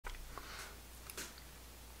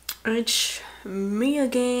It's me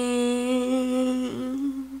again.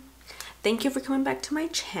 Thank you for coming back to my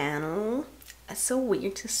channel. It's so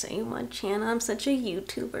weird to say my channel. I'm such a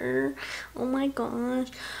YouTuber. Oh my gosh.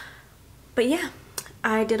 But yeah,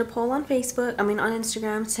 I did a poll on Facebook, on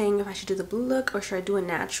Instagram, saying if I should do the blue look or should I do a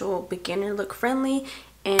natural beginner look friendly.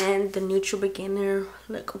 And the neutral beginner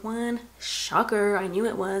look won. Shocker, I knew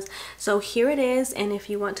it was. So here it is, and if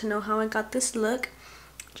you want to know how I got this look,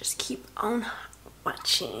 just keep on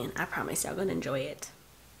watching. I promise y'all gonna enjoy it.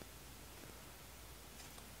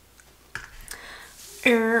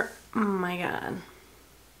 Oh my god.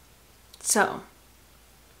 So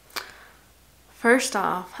first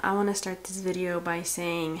off, I want to start this video by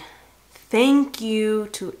saying thank you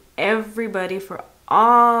to everybody for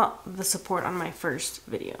all the support on my first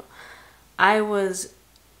video. I was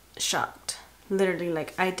shocked, literally.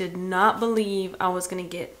 Like, I did not believe I was gonna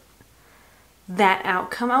get that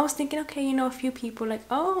outcome. I was thinking, okay, you know, a few people like,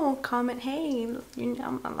 oh, comment, hey, you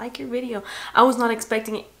know, I like your video. I was not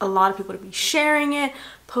expecting a lot of people to be sharing it,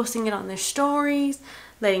 posting it on their stories,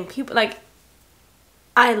 letting people, like,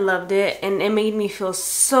 I loved it, and it made me feel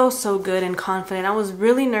so good and confident. I was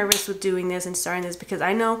really nervous with doing this and starting this because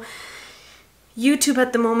I know YouTube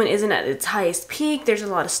at the moment isn't at its highest peak. There's a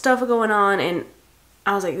lot of stuff going on, and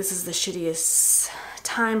I was like, this is the shittiest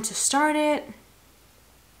time to start it.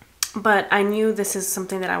 But I knew this is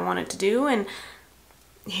something that I wanted to do, and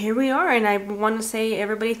here we are. And I want to say,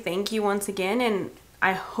 everybody, thank you once again, and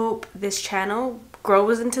I hope this channel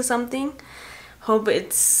grows into something. Hope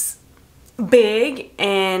it's big,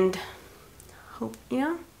 and hope, you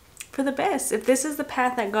know, for the best. If this is the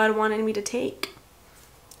path that God wanted me to take,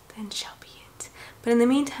 then shall be it. But in the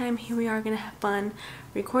meantime, here we are gonna have fun,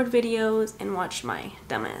 record videos, and watch my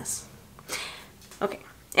dumbass. Okay,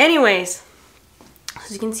 anyways,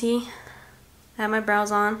 as you can see, I have my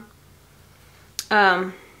brows on.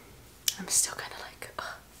 I'm still kind of like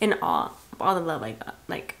in awe of all the love I got.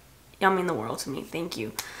 Like, y'all mean the world to me. Thank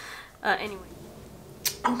you. Anyway,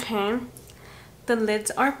 okay, the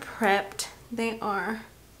lids are prepped. They are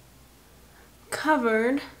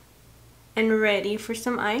covered and ready for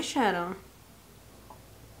some eyeshadow.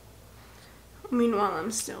 Meanwhile,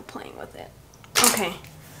 I'm still playing with it. Okay,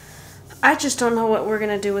 I just don't know what we're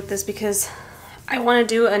gonna do with this because I want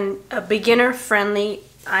to do a beginner friendly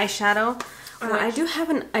eyeshadow. I do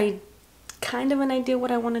have kind of an idea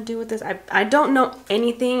what I want to do with this. I don't know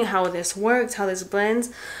anything, how this works, how this blends.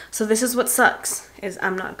 So this is what sucks, is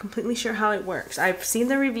I'm not completely sure how it works. I've seen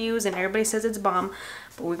the reviews and everybody says it's bomb,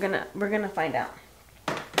 but we're gonna find out.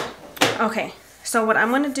 Okay, so what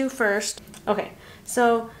I'm gonna do first. Okay,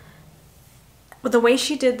 so the way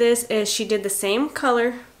she did this is she did the same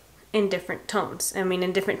color in different tones.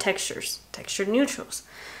 In different textures, textured neutrals.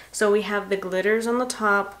 So we have the glitters on the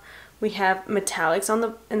top, we have metallics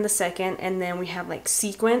in the second, and then we have like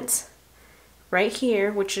sequins right here,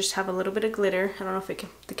 which just have a little bit of glitter. I don't know if it can,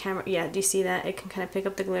 the camera, yeah, do you see that? It can kind of pick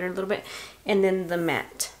up the glitter a little bit. And then the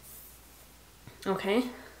matte. Okay.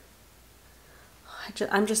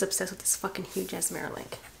 I'm just obsessed with this fucking huge ass mirror,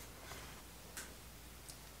 like.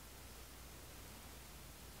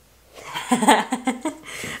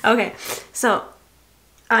 Okay, so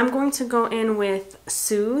I'm going to go in with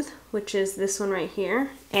Soothe, which is this one right here,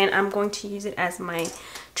 and I'm going to use it as my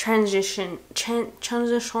transition shade.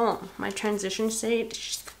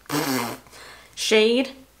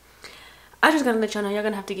 I just gotta let y'all know, y'all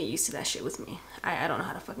gonna have to get used to that shit with me. I don't know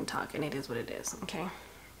how to fucking talk, and it is what it is, okay?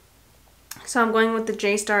 So I'm going with the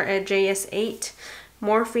J-Star at JS8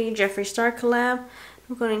 Morphe Jeffree Star collab.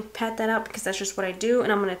 I'm going to pat that out because that's just what I do,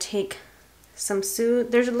 and I'm going to take some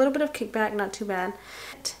Soothe. There's a little bit of kickback, not too bad.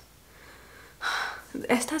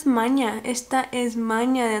 Esta es maña de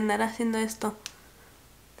andar haciendo esto.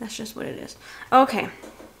 That's just what it is. Okay,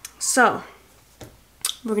 so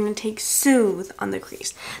we're going to take Soothe on the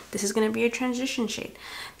crease. This is going to be a transition shade.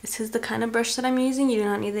 This is the kind of brush that I'm using. You do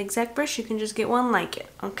not need the exact brush. You can just get one like it.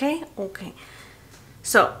 Okay? Okay.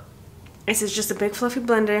 So this is just a big fluffy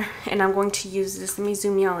blender, and I'm going to use this. Let me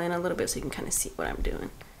zoom y'all in a little bit so you can kind of see what I'm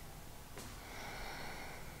doing.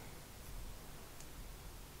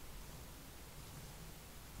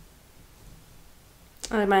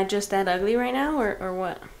 Am I just that ugly right now, or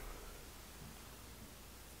what? I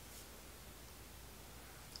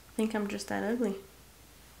think I'm just that ugly.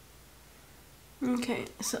 Okay,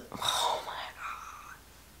 so, oh my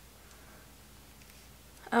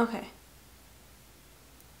god. Okay.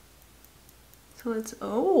 So it's,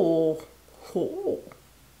 oh.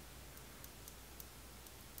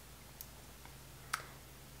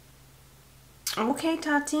 Okay,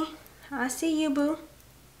 Tati. I see you, boo.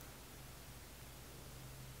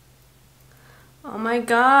 Oh my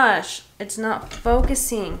gosh, it's not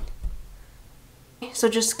focusing. So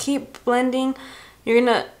just keep blending. You're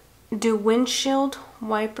gonna do windshield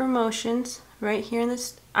wiper motions right here in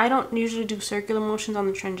this. I don't usually do circular motions on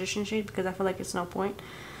the transition shade because I feel like it's no point.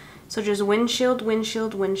 So just windshield,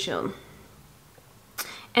 windshield, windshield.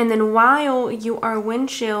 And then while you are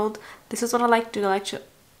windshield, this is what I like to do. I like to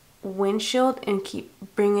windshield and keep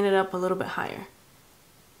bringing it up a little bit higher.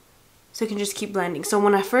 So you can just keep blending. So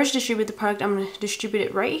when I first distribute the product, I'm going to distribute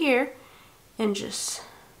it right here and just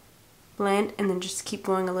blend and then just keep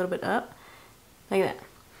going a little bit up like that.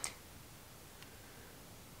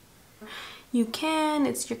 You can,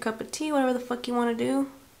 it's your cup of tea, whatever the fuck you want to do.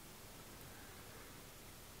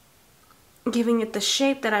 Giving it the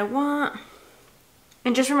shape that I want.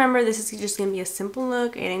 And just remember, this is just gonna be a simple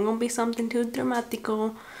look. It ain't gonna be something too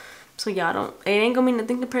dramatical. So y'all don't, it ain't gonna be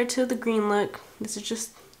nothing compared to the green look. This is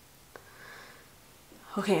just,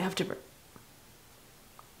 okay, I have to,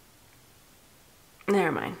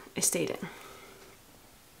 never mind, it stayed in.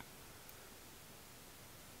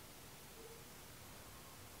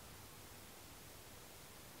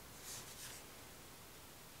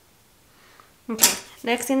 Okay,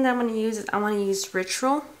 next thing that I'm gonna use is I wanna use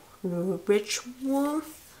Ritual, which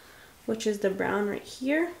is the brown right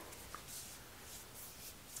here.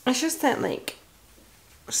 It's just that, like,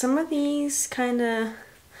 some of these kind of,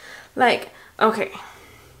 like, okay,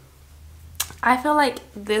 I feel like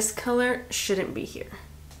this color shouldn't be here,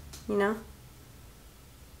 you know?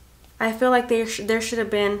 I feel like there should have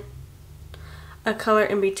been a color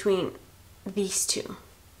in between these two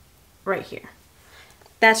right here.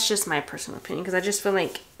 That's just my personal opinion because I just feel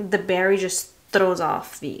like the berry just throws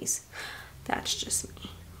off these. That's just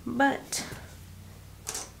me. But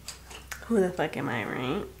who the fuck am I,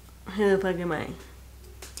 right? Who the fuck am I?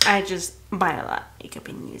 I just buy a lot of makeup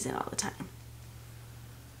and use it all the time.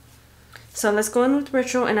 So let's go in with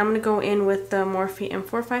Ritual, and I'm going to go in with the Morphe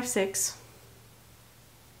M456.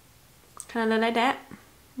 Kind of like that.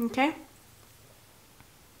 Okay.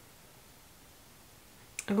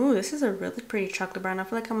 Ooh, this is a really pretty chocolate brown. I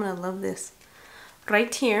feel like I'm going to love this.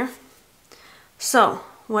 Right here. So,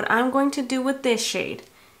 what I'm going to do with this shade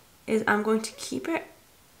is I'm going to keep it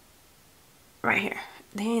right here.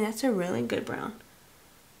 Dang, that's a really good brown.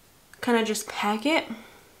 Kind of just pack it.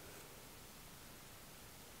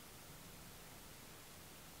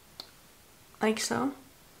 Like so.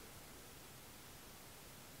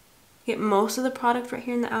 Get most of the product right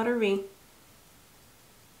here in the outer V.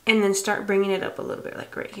 And then start bringing it up a little bit,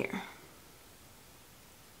 like right here.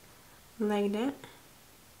 Like that.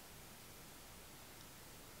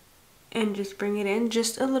 And just bring it in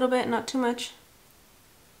just a little bit, not too much.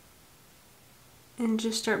 And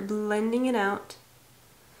just start blending it out.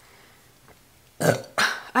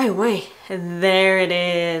 Ay, wait. There it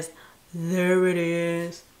is. There it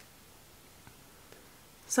is.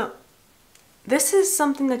 So, this is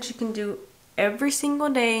something that you can do every single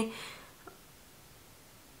day.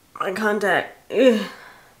 Eye contact. Ugh.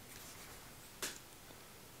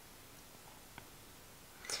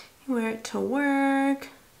 You wear it to work.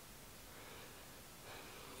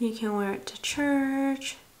 You can wear it to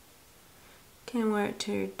church. You can wear it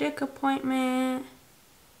to your dick appointment.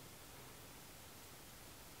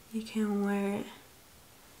 You can wear it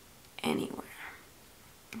anywhere.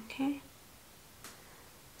 Okay?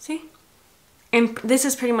 See? And this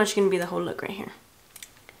is pretty much going to be the whole look right here.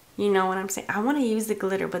 You know what I'm saying? I want to use the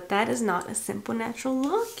glitter, but that is not a simple natural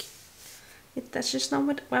look. That's just not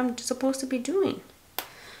what I'm supposed to be doing.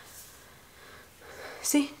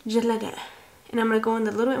 See? Just like that. And I'm going to go in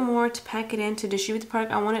a little bit more to pack it in, to distribute the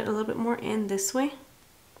product. I want it a little bit more in this way.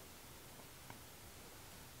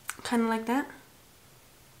 Kind of like that.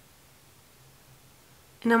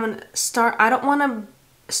 And I'm going to start, I don't want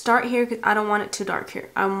to start here because I don't want it too dark here.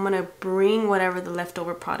 I'm going to bring whatever the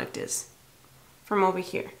leftover product is from over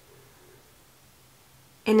here.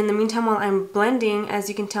 And in the meantime, while I'm blending, as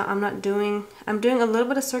you can tell, I'm doing a little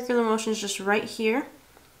bit of circular motions just right here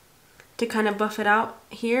to kind of buff it out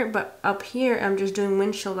here. But up here, I'm just doing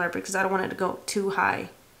windshield wiper because I don't want it to go too high.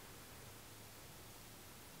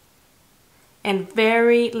 And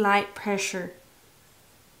very light pressure.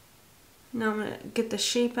 Now I'm going to get the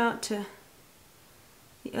shape out to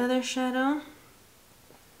the other shadow.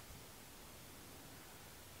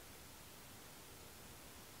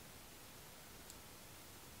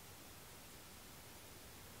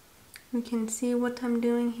 You can see what I'm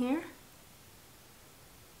doing here.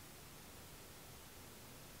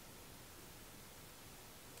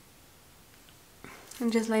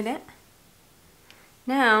 And just like that.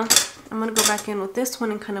 Now, I'm going to go back in with this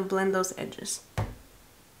one and kind of blend those edges.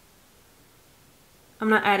 I'm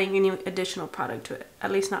not adding any additional product to it,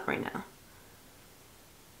 at least not right now.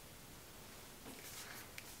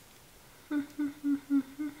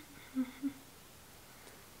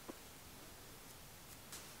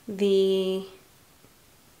 The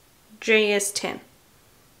JS10.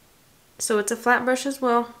 So it's a flat brush as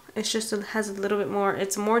well. It's just, it has a little bit more,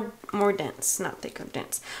 it's more dense, not thicker,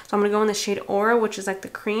 dense. So I'm gonna go in the shade Aura, which is like the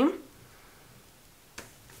cream.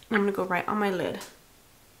 I'm gonna go right on my lid.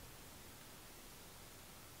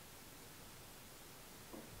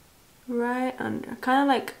 Right under, kind of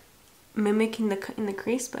like mimicking the cut in the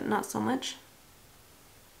crease, but not so much.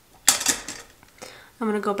 I'm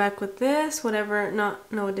gonna go back with this, whatever,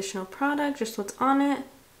 no additional product, just what's on it,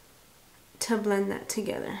 to blend that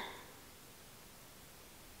together.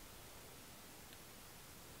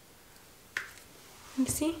 You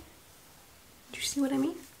see? Do you see what I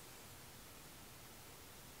mean?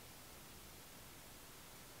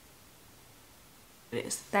 It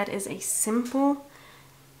is. That is a simple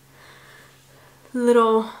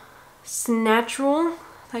little snatchel,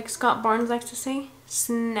 like Scott Barnes likes to say,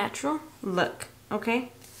 snatchel look,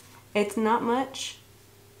 okay? It's not much,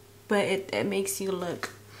 but it makes you look,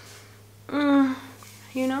 you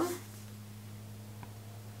know?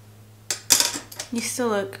 You still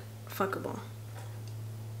look fuckable.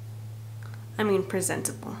 I mean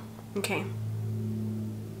presentable, okay?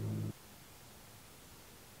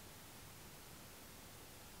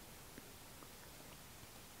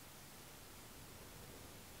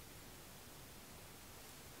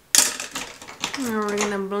 Now we're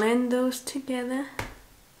gonna blend those together.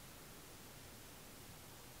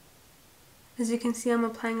 As you can see, I'm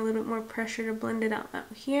applying a little bit more pressure to blend it out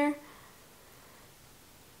here.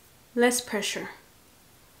 Less pressure.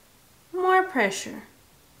 More pressure.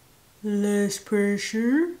 Less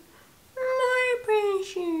pressure. More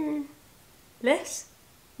pressure. Less.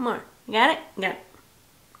 More. Got it? Got it.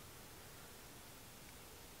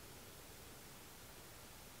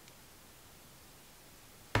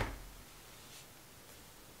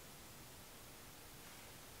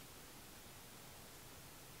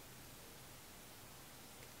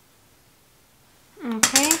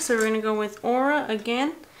 Okay, so we're gonna go with Aura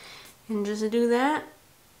again and just do that.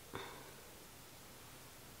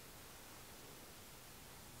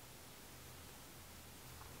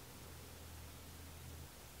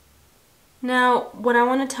 Now, what I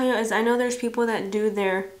want to tell you is, I know there's people that do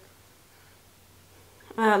their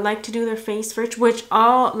like to do their face first, which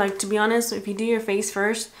all, like, to be honest, if you do your face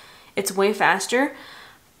first, it's way faster,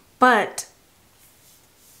 but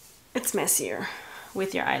it's messier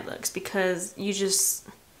with your eye looks, because you just,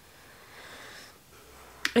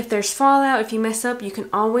 if there's fallout, if you mess up, you can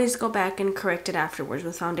always go back and correct it afterwards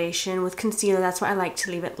with foundation, with concealer. That's why I like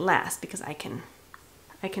to leave it last, because I can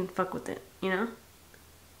fuck with it, you know?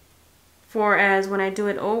 For as when I do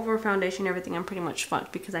it over foundation and everything, I'm pretty much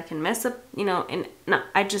fucked, because I can mess up, you know, and no,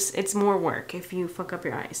 it's more work if you fuck up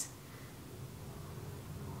your eyes.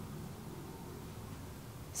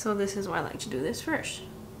 So this is why I like to do this first.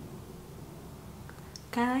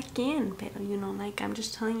 Cada quien, pero you know, like, I'm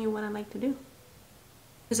just telling you what I like to do.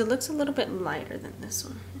 Because it looks a little bit lighter than this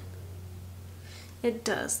one. It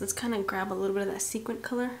does. Let's kind of grab a little bit of that sequin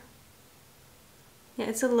color. Yeah,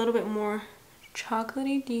 it's a little bit more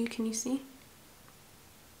chocolatey. Can you see?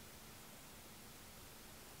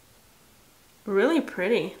 Really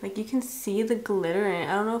pretty. Like, you can see the glitter in it.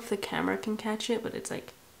 I don't know if the camera can catch it, but it's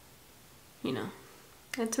like, you know,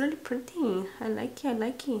 it's really pretty. I like it. I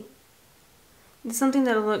like it. It's something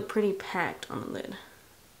that'll look pretty packed on the lid.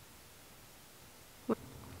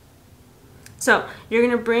 So you're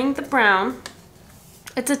gonna bring the brown.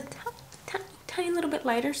 It's a tiny little bit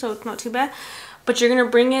lighter, so it's not too bad. But you're gonna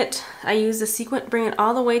bring it, I use the sequin, bring it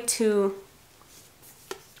all the way to,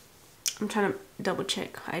 I'm trying to double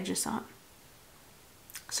check, I just saw it.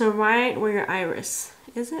 So right where your iris,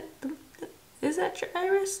 is it? Is that your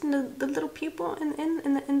iris? The little pupil in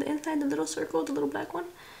the inside, the little circle, the little black one?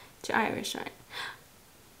 It's your iris, right?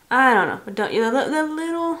 I don't know, but don't,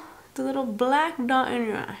 the little black dot in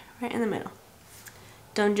your eye, right in the middle.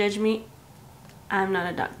 Don't judge me. I'm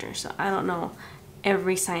not a doctor, so I don't know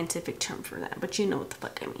every scientific term for that, but you know what the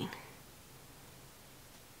fuck I mean.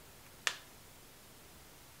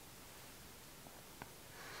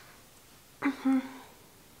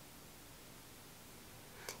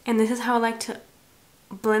 And this is how I like to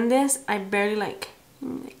blend this. I barely like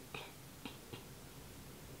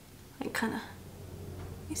kind of,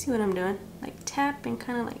 you see what I'm doing? Like tap and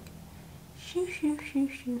kind of like shoo shoo shoo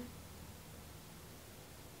shoo.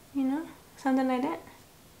 You know, something like that.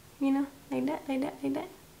 You know, like that, like that, like that.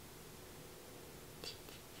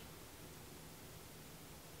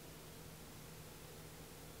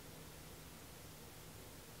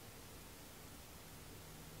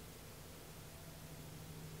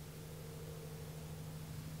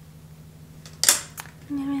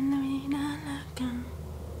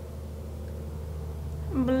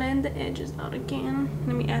 Blend the edges out again.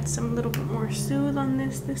 Let me add some little bit more soothe on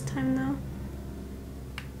this time though.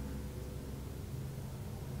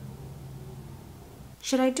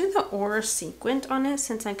 Should I do the aura sequent on it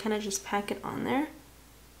since I kind of just pack it on there?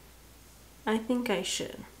 I think I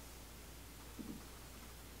should.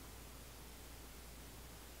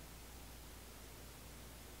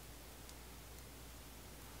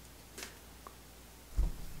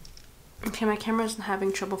 Okay, my camera's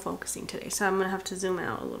having trouble focusing today, so I'm gonna have to zoom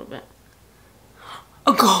out a little bit.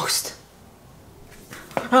 A ghost!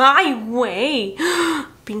 Ay, wey!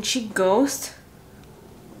 Pinchy ghost.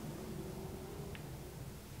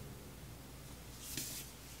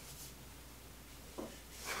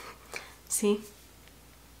 See?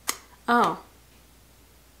 Oh.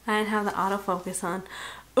 I didn't have the autofocus on.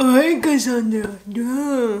 Ay, Cassandra,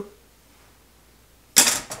 no.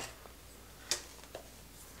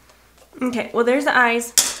 Okay, well there's the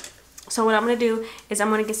eyes. So what I'm going to do is I'm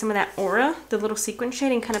going to get some of that aura, the little sequin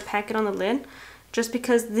shade, and kind of pack it on the lid. Just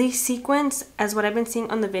because these sequins, as what I've been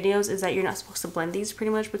seeing on the videos, is that you're not supposed to blend these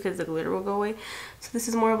pretty much because the glitter will go away. So this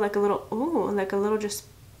is more of like a little, ooh, like a little just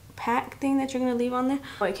pack thing that you're going to leave on there.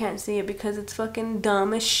 Oh, I can't see it because it's fucking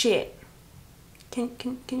dumb as shit. Can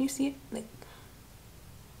you see it? Like,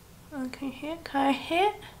 okay, can I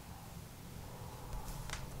hit?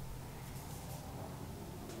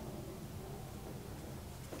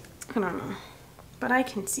 I don't know, but I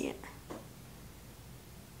can see it.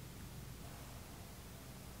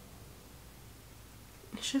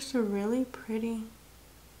 It's just a really pretty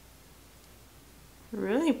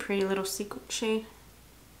little sequin shade.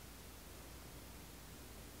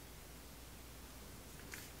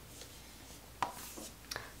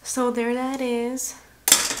 So there that is,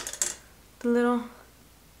 the little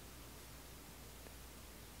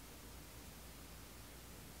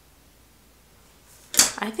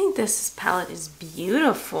I think this palette is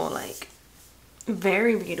beautiful, like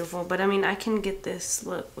very beautiful, but I mean I can get this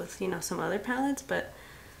look with, you know, some other palettes, but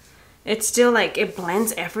it's still like it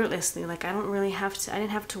blends effortlessly. Like I don't really have to, I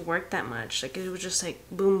didn't have to work that much. Like it was just like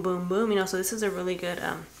boom boom boom, you know. So this is a really good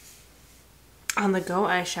on the go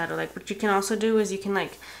eyeshadow. Like what you can also do is you can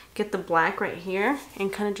like get the black right here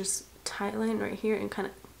and kind of just tight line right here and kind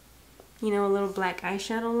of, you know, a little black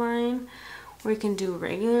eyeshadow line. Or you can do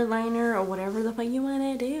regular liner or whatever the fuck you want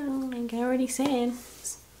to do, like I already said.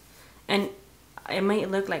 And it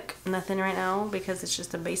might look like nothing right now because it's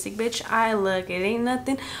just a basic bitch eye look. It ain't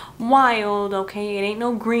nothing wild, okay? It ain't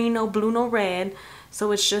no green, no blue, no red.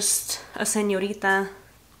 So it's just a señorita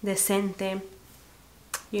decente,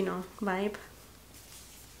 you know, vibe.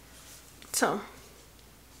 So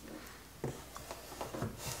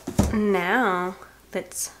now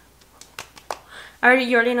let's...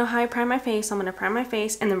 You already know how I prime my face. So I'm going to prime my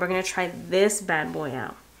face and then we're going to try this bad boy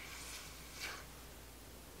out.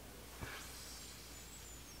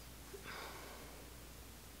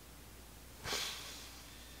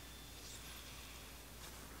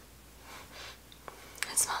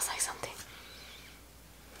 It smells like something.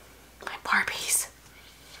 My Barbies.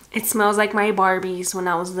 It smells like my Barbies when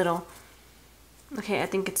I was little. Okay, I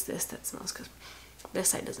think it's this that smells because this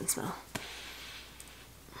side doesn't smell.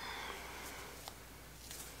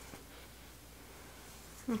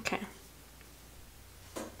 Okay.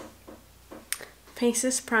 Face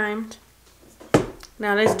is primed.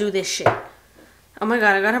 Now let's do this shit. Oh my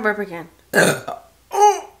god, I got a burp again.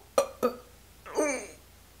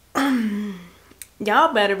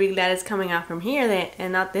 Y'all better be glad it's coming out from here then,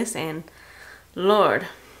 and not this end. Lord.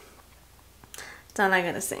 That's all I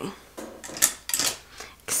gotta say.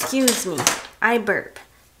 Excuse me. I burp.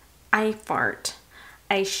 I fart.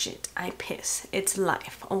 I shit. I piss. It's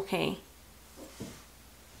life, okay?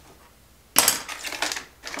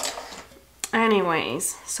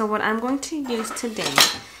 Anyways, so what I'm going to use today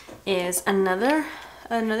is another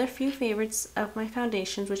few favorites of my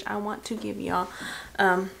foundations, which I want to give y'all,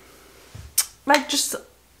 like just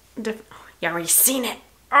different. You already seen it.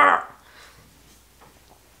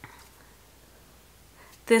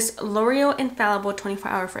 This L'Oreal Infallible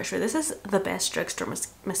 24-Hour Fresher. This is the best drugstore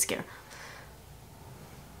mascara.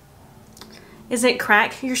 Is it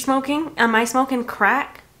crack you're smoking? Am I smoking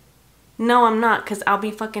crack? No, I'm not, because I'll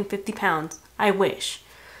be fucking 50 pounds. I wish.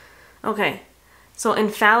 Okay. So,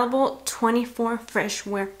 Infallible 24 Fresh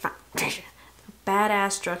Wear Foundation.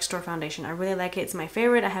 Badass drugstore foundation. I really like it. It's my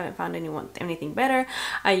favorite. I haven't found anything better.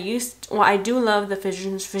 I do love the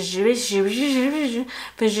Physicians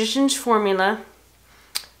Formula.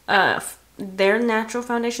 their natural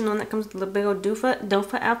foundation, the one that comes with the big old dofa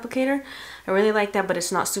applicator. I really like that, but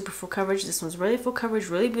it's not super full coverage. This one's really full coverage,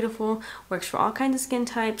 really beautiful, works for all kinds of skin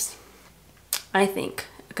types, I think,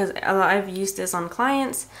 because I've used this on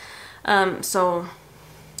clients, so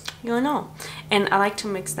you'll know. And I like to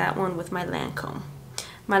mix that one with my Lancome.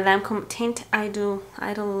 My Lancome Tint Idol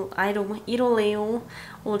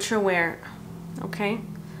Ultra Wear. Okay,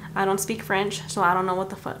 I don't speak French, so I don't know what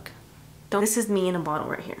the fuck. This is me in a bottle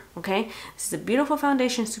right here. Okay, this is a beautiful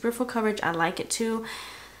foundation, super full coverage. I like it too.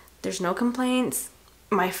 There's no complaints.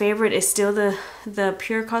 My favorite is still the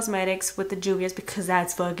Pure Cosmetics with the Juvia's, because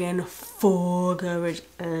that's fucking full coverage,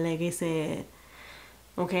 like I said.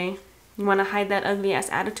 Okay, you want to hide that ugly ass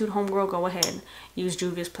attitude, homegirl, go ahead, use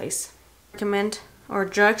Juvia's Place. Recommend, or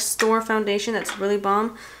drugstore foundation that's really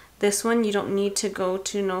bomb. This one, you don't need to go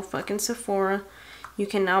to no fucking Sephora. You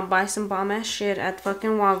can now buy some bomb ass shit at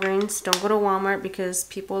fucking Walgreens. Don't go to Walmart, because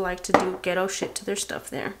people like to do ghetto shit to their stuff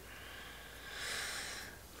there.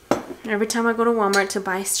 Every time I go to Walmart to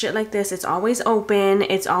buy shit like this, it's always open.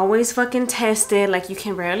 It's always fucking tested. Like, you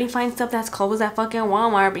can rarely find stuff that's closed at fucking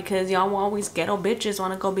Walmart, because y'all always ghetto bitches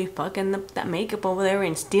want to go be fucking that makeup over there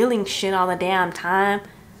and stealing shit all the damn time.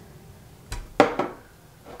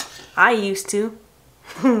 I used to.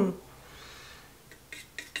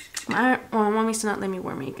 My mom used to not let me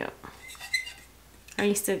wear makeup. I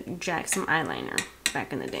used to jack some eyeliner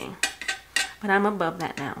back in the day. But I'm above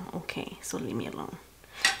that now. Okay, so leave me alone.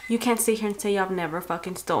 You can't sit here and say y'all never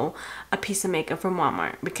fucking stole a piece of makeup from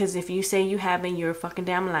Walmart, because if you say you haven't, you're a fucking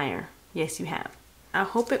damn liar. Yes, you have. I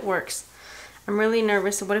hope it works. I'm really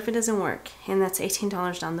nervous. So what if it doesn't work? And that's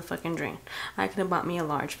 $18 down the fucking drain. I could have bought me a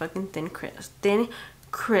large fucking thin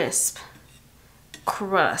crisp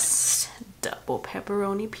crust double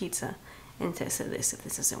pepperoni pizza instead of this if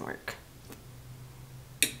this doesn't work.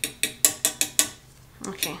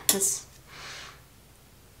 Okay,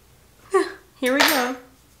 here we go.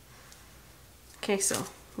 Okay, so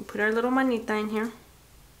we put our little manita in here,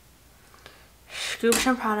 scoop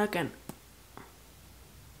some product in.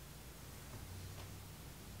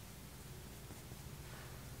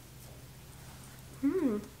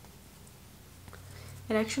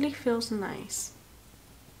 It actually feels nice.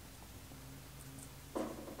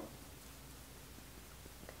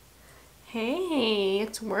 Hey,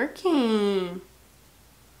 it's working.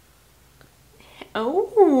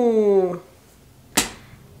 Oh.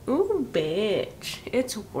 Ooh, bitch.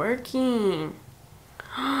 It's working.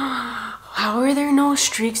 How are there no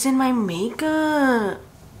streaks in my makeup?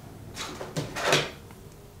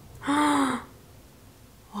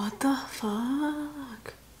 What the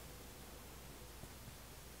fuck?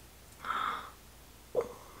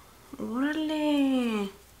 Órale.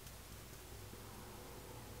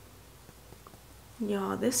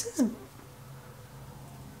 Y'all, this is...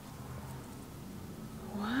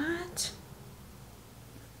 What?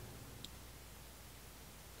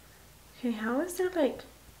 Okay, how is there like...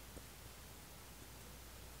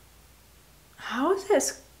 How is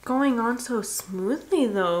this going on so smoothly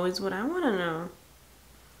though, is what I want to know.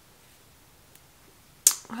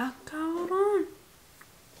 Hold on.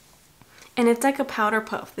 And it's like a powder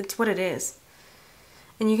puff. It's what it is.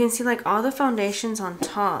 And you can see like all the foundations on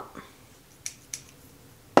top.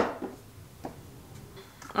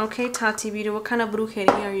 Okay, Tati Beauty, what kind of brujeria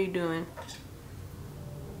are you doing?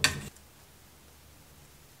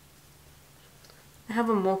 I have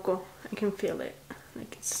a moco. I can feel it.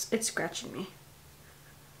 Like it's scratching me.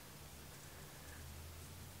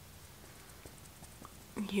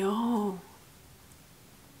 Yo.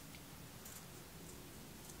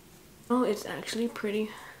 Oh, it's actually pretty.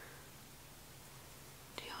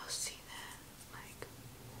 Do y'all see that? Like,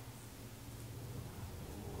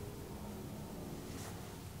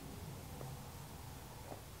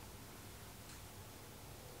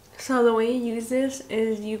 so the way you use this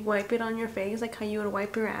is you wipe it on your face like how you would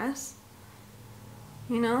wipe your ass.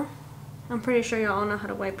 You know? I'm pretty sure y'all know how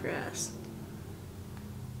to wipe your ass.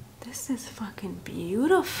 This is fucking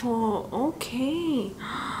beautiful. Okay.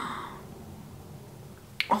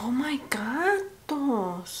 Oh my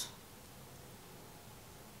gatos.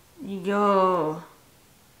 Yo.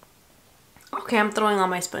 Okay, I'm throwing all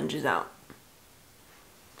my sponges out.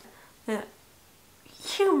 Look at that.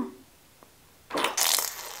 Phew. Look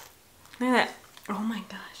at that. Oh my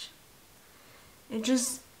gosh. It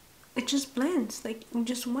just blends. Like, you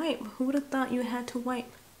just wipe. Who would have thought you had to wipe?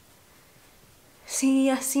 Si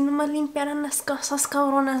así nomás limpiaran las cosas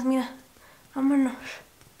cabronas, mira. Vámonos.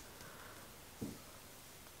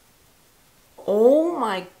 Oh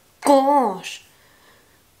my gosh.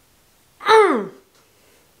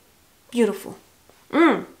 Beautiful.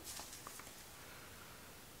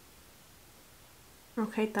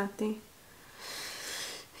 Okay, Tati.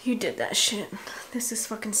 You did that shit. This is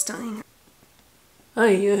fucking stunning.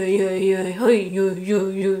 Ay, ay, ay, ay, ay, ay,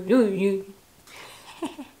 ay, ay, ay.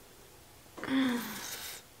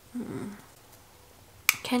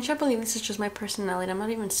 Can't you believe this is just my personality? I'm not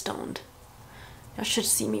even stoned. Y'all should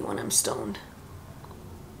see me when I'm stoned.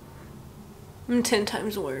 I'm 10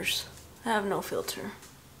 times worse. I have no filter.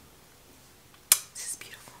 This is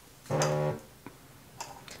beautiful.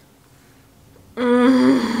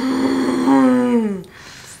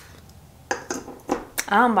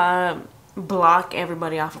 I'm about to block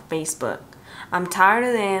everybody off of Facebook. I'm tired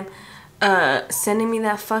of them sending me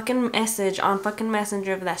that fucking message on fucking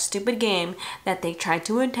Messenger of that stupid game that they tried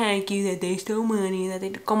to attack you, that they stole money, that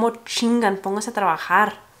they... Como chingan, póngase a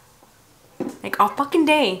trabajar. Like, all fucking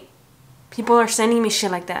day, people are sending me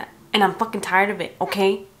shit like that. And I'm fucking tired of it,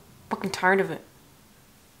 okay? Fucking tired of it.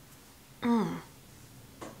 I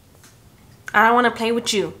don't want to play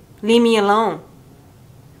with you. Leave me alone.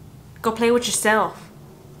 Go play with yourself.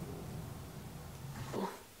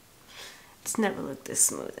 It's never looked this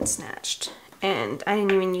smooth and snatched. And I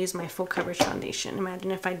didn't even use my full coverage foundation.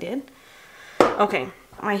 Imagine if I did. Okay,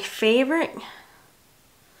 my favorite...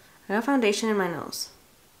 I got foundation in my nose.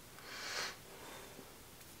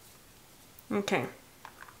 Okay.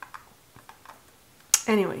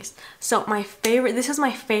 Anyways, so my favorite... This is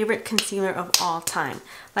my favorite concealer of all time.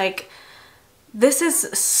 Like... This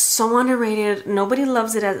is so underrated. Nobody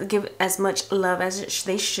loves it, give as much love as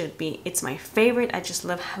they should be. It's my favorite. I just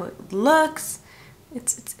love how it looks.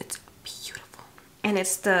 It's beautiful. And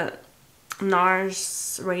it's the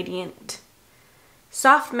NARS Radiant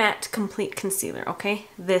Soft Matte Complete Concealer, okay?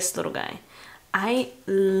 This little guy. I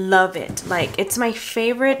love it. Like, it's my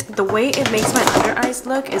favorite. The way it makes my under eyes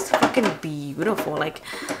look is fucking beautiful. Like,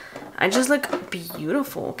 I just look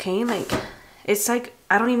beautiful, okay? Like... It's like,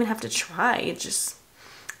 I don't even have to try. It's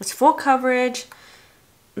full coverage.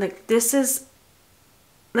 Like, this is,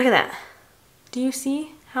 look at that. Do you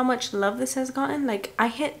see how much love this has gotten? Like, I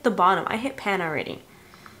hit the bottom. I hit pan already.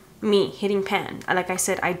 Me hitting pan. Like I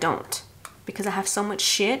said, I don't. Because I have so much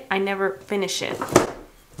shit, I never finish it.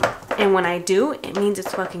 And when I do, it means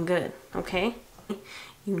it's fucking good, okay?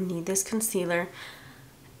 You need this concealer.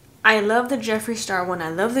 I love the Jeffree Star one. I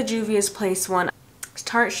love the Juvia's Place one.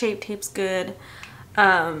 Tarte Shape Tape's good.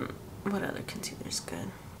 What other concealer's good?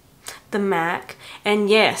 The MAC. And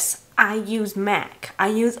yes, I use MAC. I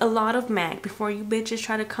use a lot of MAC before you bitches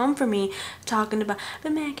try to come for me talking about the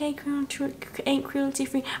MAC ain't cruelty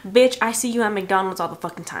free. Bitch, I see you at McDonald's all the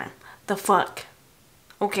fucking time. The fuck?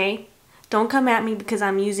 Okay? Don't come at me because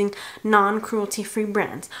I'm using non-cruelty free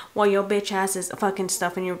brands while your bitch ass is fucking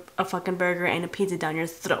stuffing a fucking burger and a pizza down your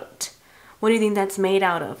throat. What do you think that's made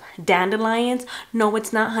out of? Dandelions? No,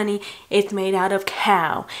 it's not, honey. It's made out of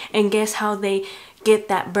cow. And guess how they get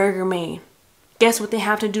that burger made? Guess what they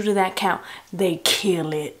have to do to that cow? They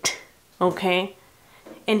kill it. Okay?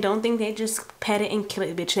 And don't think they just pet it and kill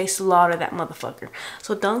it, bitch. They slaughter that motherfucker.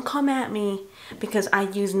 So don't come at me because I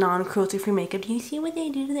use non-cruelty free makeup. Do you see what they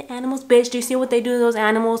do to the animals? Bitch, do you see what they do to those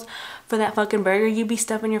animals for that fucking burger you be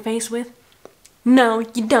stuffing your face with? No,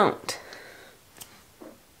 you don't.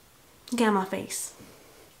 Get out of my face.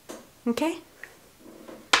 Okay?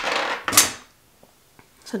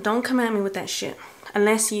 So don't come at me with that shit.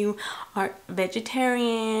 Unless you are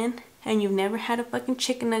vegetarian and you've never had a fucking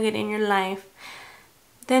chicken nugget in your life,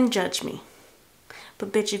 then judge me.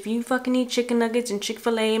 But bitch, if you fucking eat chicken nuggets and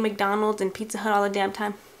Chick-fil-A and McDonald's and Pizza Hut all the damn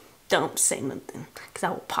time, don't say nothing. Because I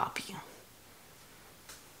will pop you.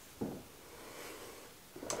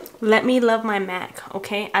 Let me love my MAC,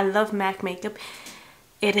 okay? I love MAC makeup.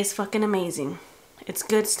 It is fucking amazing. It's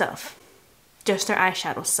good stuff. Just their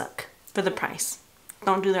eyeshadows suck for the price.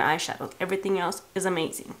 Don't do their eyeshadows. Everything else is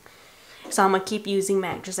amazing. So I'm going to keep using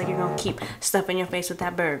MAC just like you're going to keep stuffing your face with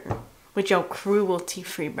that burger. With your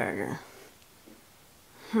cruelty-free burger.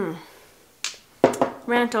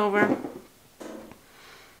 Rant over.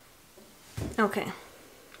 Okay.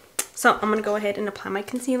 So I'm going to go ahead and apply my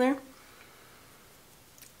concealer.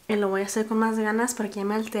 Y lo voy a hacer con más ganas porque ya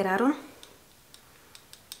me alteraron.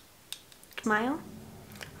 Smile.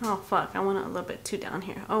 Oh fuck, I went a little bit too down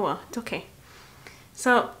here. Oh well, it's okay.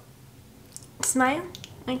 So, smile,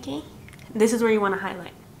 okay? This is where you want to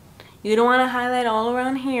highlight. You don't want to highlight all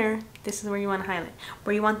around here. This is where you want to highlight.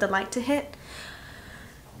 Where you want the light to hit,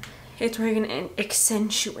 it's where you're going to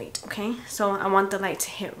accentuate, okay? So I want the light to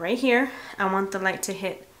hit right here. I want the light to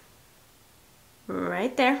hit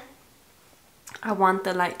right there. I want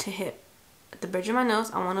the light to hit at the bridge of my nose.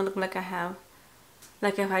 I want to look like I have,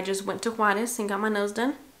 like if I just went to Juarez and got my nose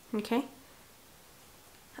done, okay?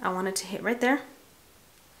 I want it to hit right there.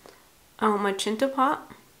 I want my chin to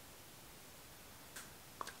pop.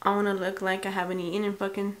 I want to look like I haven't eaten in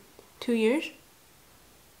fucking 2 years.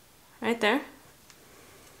 Right there.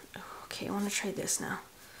 Okay, I want to try this now.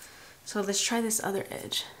 So let's try this other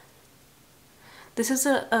edge. This is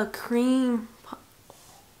a cream.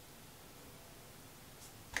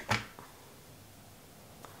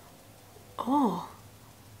 Oh.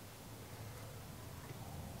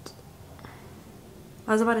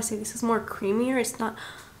 I was about to say this is more creamier. It's not.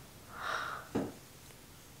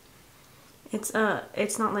 It's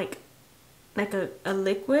not like a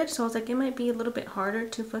liquid, so I was like, it might be a little bit harder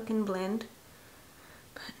to fucking blend.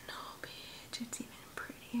 But no, bitch, it's even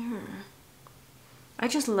prettier. I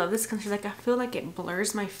just love this concealer. Like, I feel like it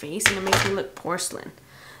blurs my face and it makes me look porcelain.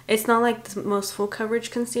 It's not like the most full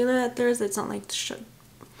coverage concealer that there is. It's not like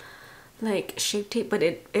like Shape Tape, but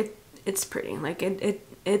it's pretty. Like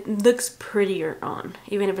it looks prettier on,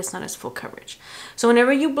 even if it's not as full coverage. So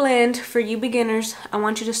whenever you blend, for you beginners, I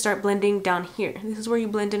want you to start blending down here. This is where you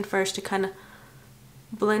blend in first to kind of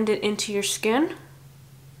blend it into your skin.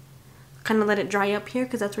 Kind of let it dry up here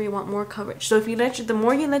because that's where you want more coverage. So if you the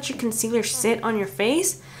more you let your concealer sit on your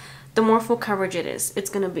face, the more full coverage it's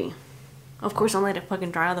gonna be. Of course, don't let it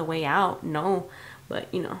fucking dry all the way out. No, but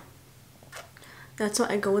you know, that's why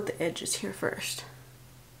I go with the edges here first.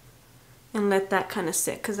 And let that kind of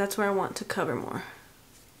sit, because that's where I want to cover more.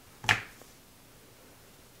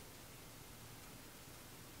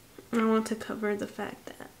 I want to cover the fact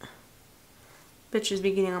that bitches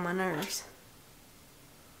be getting on my nerves.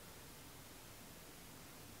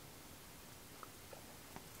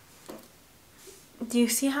 Do you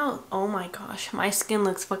see how, oh my gosh, my skin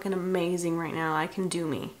looks fucking amazing right now. I can do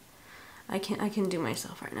me. I can do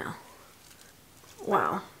myself right now.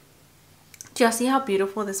 Wow. Do y'all see how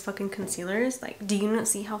beautiful this fucking concealer is? Like, do you not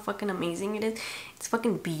see how fucking amazing it is? It's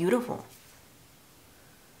fucking beautiful.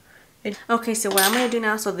 Okay, so what I'm gonna do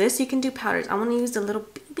now, so this you can do powders. I want to use the little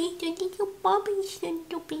baby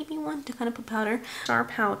one to kind of put powder. Star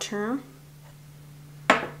powder.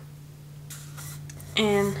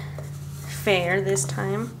 And fair this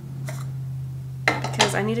time.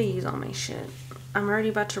 Because I need to use all my shit. I'm already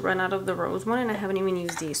about to run out of the rose one and I haven't even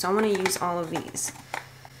used these. So I want to use all of these.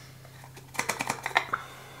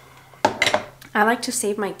 I like to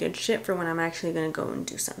save my good shit for when I'm actually going to go and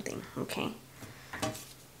do something, okay?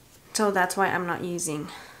 So that's why I'm not using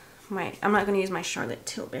I'm not going to use my Charlotte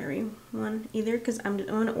Tilbury one either, because I'm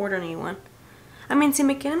going to order a new one. I mean, si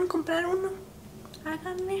me quieren comprar uno,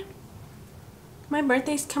 háganle. My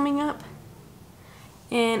birthday's coming up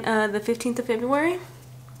in the 15th of February.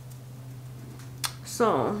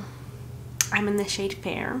 So, I'm in the shade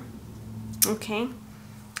Fair, okay?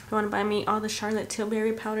 You want to buy me all the Charlotte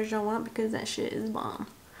Tilbury powders y'all want, because that shit is bomb.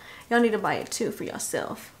 Y'all need to buy it too for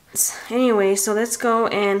yourself. Anyway, so let's go,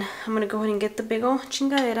 and I'm gonna go ahead and get the big ol'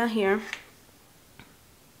 chingadera here.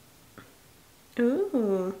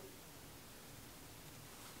 Ooh.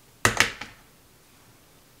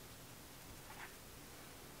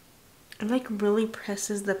 It like really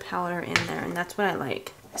presses the powder in there, and that's what I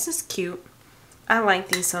like. This is cute. I like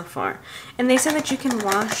these so far. And they said that you can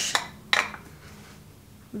wash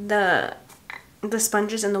the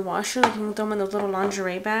sponges in the washer. Like, you can throw them in those little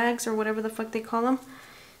lingerie bags or whatever the fuck they call them,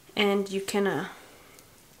 and you can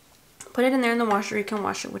put it in there in the washer. You can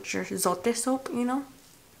wash it with your Zote soap, you know.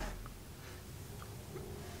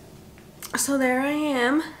 So there I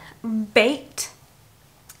am, baked.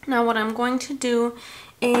 Now what I'm going to do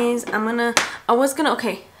is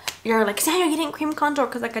okay, you're like, Sandra, you didn't cream contour,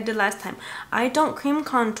 because like I did last time. I don't cream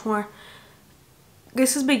contour.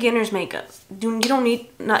 This is beginner's makeup. You don't need,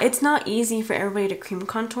 it's not easy for everybody to cream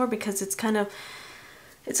contour, because it's a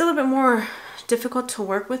little bit more difficult to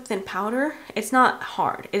work with than powder. It's not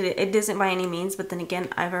hard. It isn't by any means, but then again,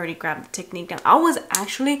 I've already grabbed the technique down. I was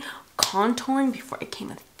actually contouring before it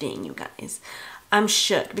came a thing, you guys. I'm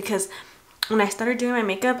shook, because when I started doing my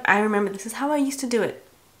makeup, I remember this is how I used to do it.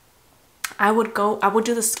 I would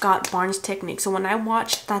do the Scott Barnes technique. So when I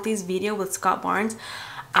watched Tati's video with Scott Barnes,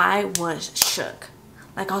 I was shook.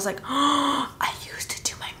 Like, I was like, oh, I used to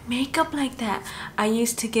do my makeup like that. I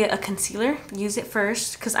used to get a concealer, use it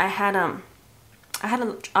first, because I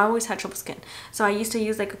always had trouble skin. So I used to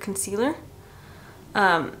use like a concealer,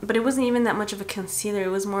 but it wasn't even that much of a concealer. It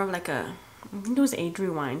was more of like I think it was Age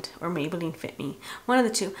Rewind or Maybelline Fit Me, one of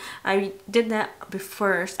the two. I did that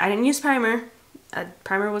first. I didn't use primer.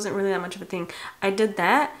 Primer wasn't really that much of a thing. I did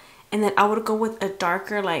that, and then I would go with a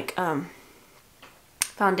darker like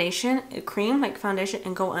foundation, a cream like foundation,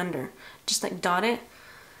 and go under, just like dot it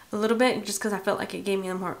a little bit, just because I felt like it gave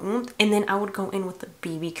me more oomph. And then I would go in with the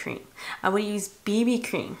BB cream. I would use BB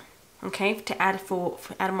cream okay, to add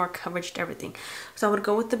add more coverage to everything. So I would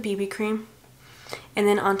go with the BB cream, and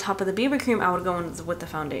then on top of the BB cream, I would go in with the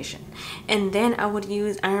foundation. And then I would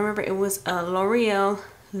use, I remember it was a L'Oreal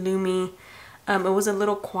Lumi. It was a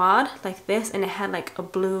little quad like this, and it had like a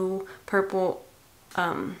blue, purple,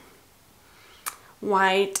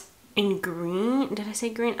 white, and green. Did I say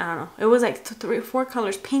green? I don't know. It was like 3 or 4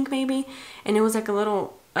 colors, pink maybe, and it was like a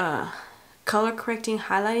little color correcting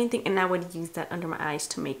highlighting thing, and I would use that under my eyes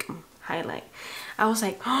to make them highlight. I was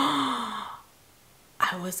like, oh,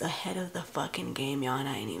 I was ahead of the fucking game, y'all, and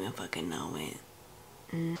I didn't even fucking know it.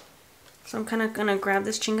 So I'm kind of gonna grab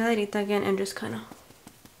this chingaderita again and just kind of,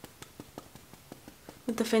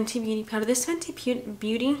 with the Fenty Beauty powder. This Fenty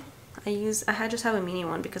Beauty, I just have a mini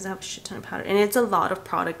one because I have a shit ton of powder, and it's a lot of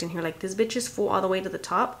product in here. Like, this bitch is full all the way to the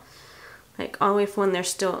top, like all the way full, and there's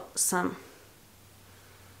still some.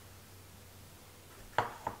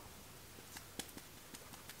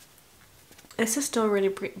 This is still really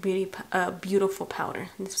beautiful powder.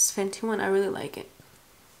 This Fenty one, I really like it.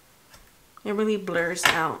 It really blurs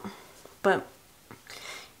out, but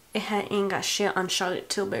it ain't got shit on Charlotte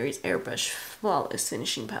Tilbury's Airbrush Flawless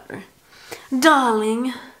Finishing Powder.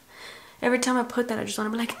 Darling, every time I put that, I just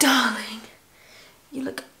want to be like, darling, you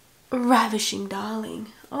look ravishing, darling.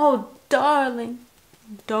 Oh, darling,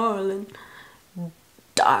 darling,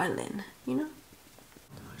 darling. You know?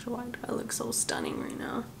 Gosh, why do I look so stunning right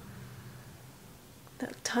now?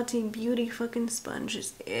 That Tati Beauty fucking sponge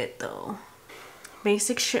is it, though.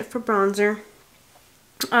 Basic shit for bronzer.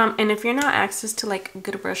 And if you're not access to like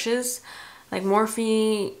good brushes, like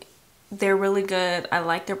Morphe, they're really good. I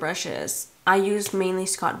like their brushes. I use mainly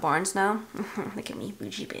Scott Barnes now. Look at me,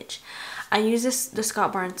 bougie bitch. I use the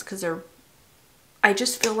Scott Barnes because I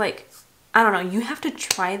just feel like, I don't know, you have to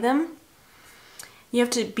try them. You have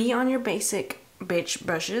to be on your basic bitch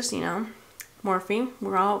brushes, you know. Morphe,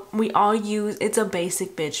 we all use, it's a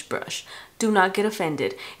basic bitch brush. Do not get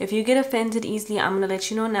offended. If you get offended easily, I'm gonna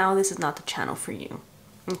let you know now, this is not the channel for you.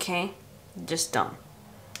 Okay? Just don't.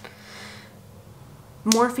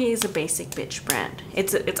 Morphe is a basic bitch brand.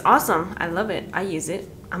 It's awesome. I love it. I use it.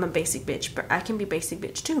 I'm a basic bitch, but I can be basic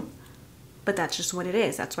bitch too. But that's just what it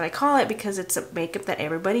is. That's what I call it because it's a makeup that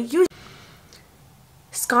everybody uses.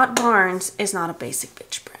 Scott Barnes is not a basic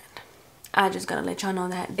bitch brand. I just gotta let y'all know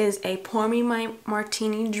that it is a Pour Me My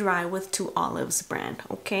Martini Dry with 2 Olives brand,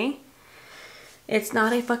 okay? It's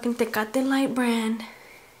not a fucking Tecate Light brand.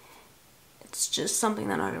 It's just something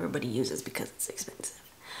that not everybody uses because it's expensive.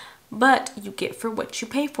 But you get for what you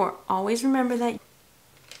pay for. Always remember that.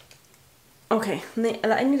 Okay,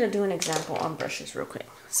 I need to do an example on brushes real quick.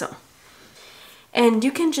 So, and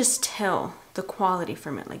you can just tell the quality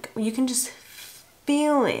from it. Like, you can just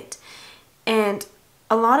feel it. And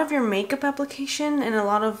a lot of your makeup application and a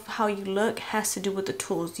lot of how you look has to do with the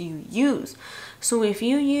tools you use. So if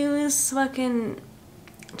you use fucking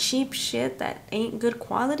cheap shit that ain't good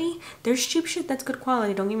quality, there's cheap shit that's good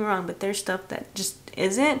quality, don't get me wrong, but there's stuff that just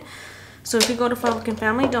isn't. So if you go to fucking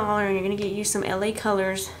Family Dollar and you're gonna get you some LA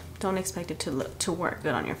colors, don't expect it to work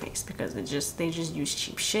good on your face because they just use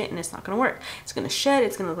cheap shit and it's not gonna work. It's gonna shed,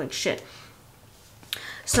 it's gonna look like shit.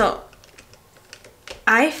 So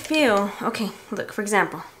I feel, okay, look, for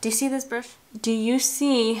example, do you see this brush? Do you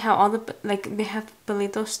see how all the, like, they have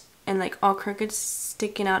pelitos and like all crooked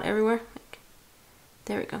sticking out everywhere? Like,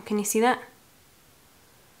 there we go. Can you see that?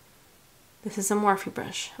 This is a Morphe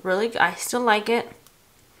brush. Really, I still like it.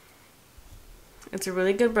 It's a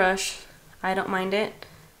really good brush. I don't mind it.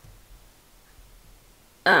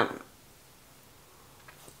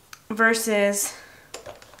 Versus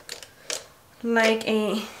like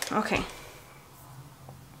a, okay,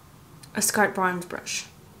 a Scott Barnes brush.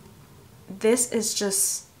 This is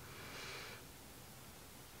just,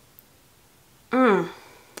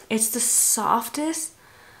 it's the softest.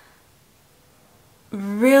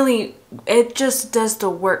 Really, it just does the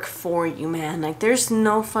work for you, man. Like, there's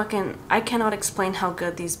no fucking, I cannot explain how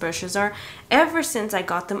good these brushes are. Ever since I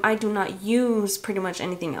got them, I do not use pretty much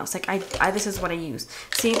anything else. Like, I this is what I use.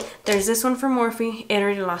 See, there's this one from Morphe. It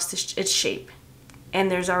already lost its shape. And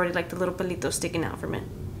there's already like the little pelitos sticking out from it.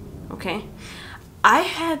 Okay? I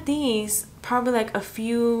had these probably like a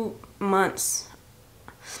few months.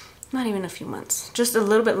 Not even a few months. Just a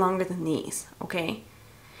little bit longer than these. Okay?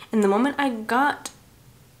 And the moment I got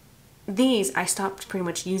these, I stopped pretty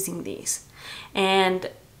much using these. And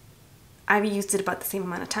I've used it about the same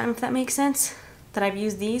amount of time, if that makes sense, that I've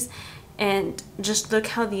used these. And just look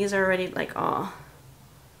how these are already like all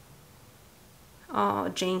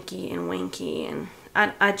janky and wanky. And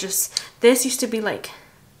I just, this used to be like,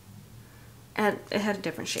 it had a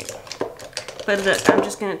different shape. But look, I'm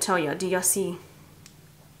just gonna tell y'all, do y'all see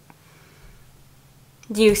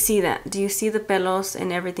Do you see that? Do you see the pelos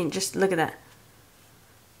and everything? Just look at that.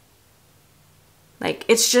 Like,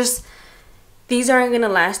 it's just, these aren't gonna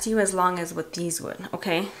last you as long as what these would,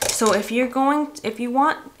 okay? So if you want,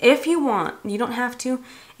 you don't have to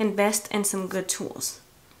invest in some good tools.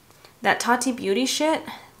 That Tati Beauty shit,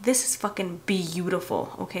 this is fucking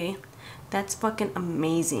beautiful, okay? That's fucking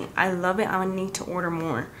amazing. I love it. I need to order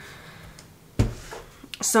more.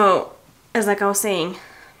 So, as like I was saying,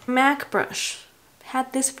 MAC brush.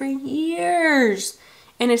 Had this for years.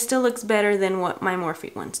 And it still looks better than what my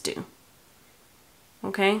Morphe ones do.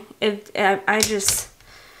 Okay? You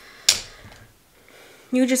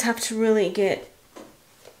just have to really get...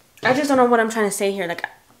 I just don't know what I'm trying to say here. Like,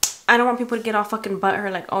 I don't want people to get all fucking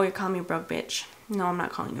butthurt like, oh, you're calling me a broke bitch. No, I'm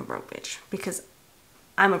not calling you a broke bitch. Because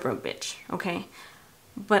I'm a broke bitch, okay?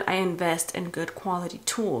 But I invest in good quality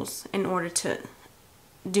tools in order to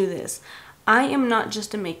do this. I am not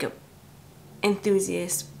just a makeup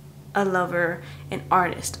enthusiast, a lover, an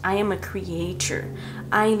artist. I am a creator.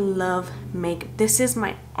 I love makeup. This is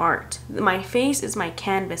my art. My face is my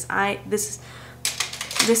canvas. This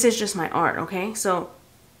is just my art, okay? So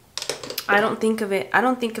I don't think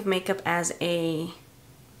of makeup as a,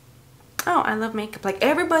 oh, I love makeup. Like,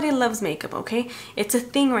 everybody loves makeup, okay? It's a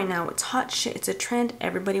thing right now. It's hot shit. It's a trend.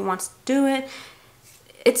 Everybody wants to do it.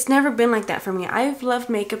 It's never been like that for me. I've loved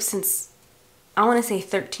makeup since, I want to say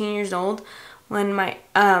 13 years old, when my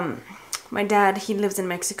dad, he lives in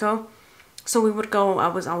Mexico. So we would go, I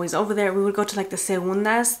was always over there. We would go to like the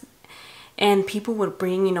segundas, and people would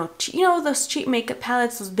bring, you know those cheap makeup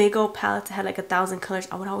palettes, those big old palettes that had like 1,000 colors.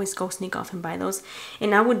 I would always go sneak off and buy those.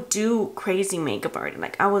 And I would do crazy makeup art.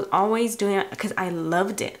 Like, I was always doing it because I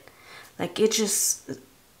loved it. Like, it just,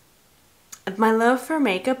 my love for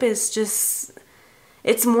makeup is just,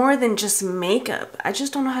 it's more than just makeup. I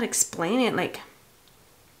just don't know how to explain it. Like,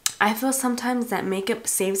 I feel sometimes that makeup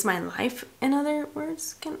saves my life, in other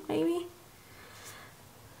words, maybe.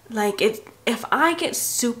 Like, if I get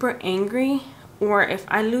super angry or if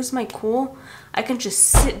I lose my cool, I can just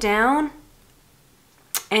sit down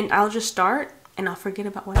and I'll just start and I'll forget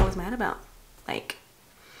about what I was mad about. Like,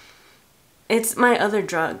 it's my other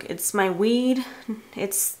drug. It's my weed.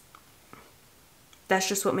 That's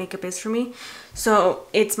just what makeup is for me. So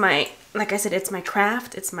it's my, like I said, it's my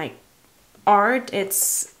craft. It's my art.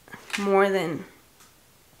 It's more than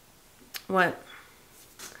what...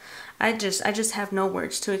 I just have no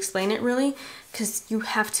words to explain it, really, because you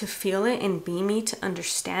have to feel it and be me to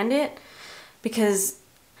understand it. Because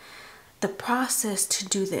the process to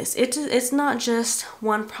do this, it's not just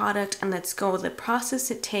one product and let's go. The process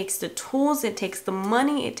it takes, the tools it takes, the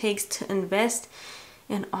money it takes to invest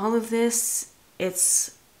in all of this.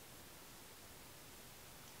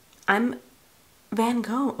 I'm Van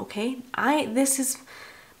Gogh, okay? This is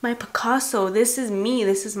my Picasso. This is me.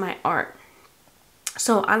 This is my art.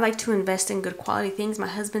 So I like to invest in good quality things. My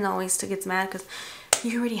husband always gets mad because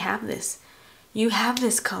you already have this. You have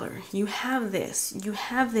this color. You have this. You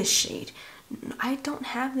have this shade. I don't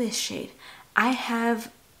have this shade. I have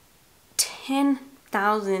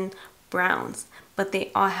 10,000 browns, but they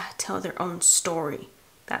all tell their own story.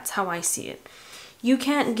 That's how I see it. You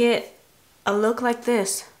can't get a look like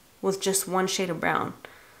this with just one shade of brown.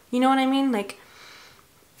 You know what I mean? Like,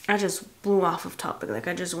 I just blew off of topic. Like,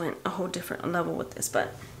 I just went a whole different level with this.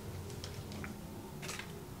 But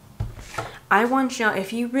I want y'all,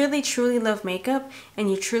 if you really truly love makeup and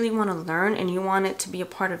you truly want to learn and you want it to be a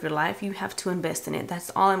part of your life, you have to invest in it.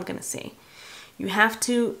 That's all I'm going to say. You have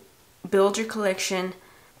to build your collection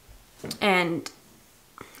and,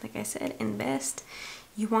 like I said, invest.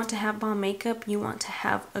 You want to have bomb makeup. You want to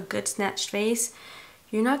have a good snatched face.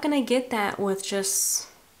 You're not going to get that with just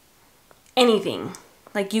anything.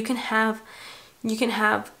 Like, you can have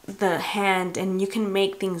the hand and you can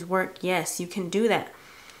make things work. Yes, you can do that.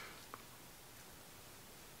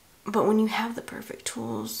 But when you have the perfect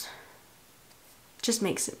tools, it just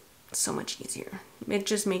makes it so much easier. It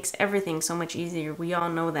just makes everything so much easier. We all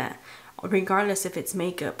know that. Regardless if it's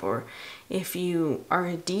makeup or if you are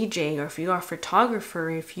a DJ or if you are a photographer,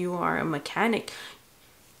 if you are a mechanic,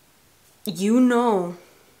 you know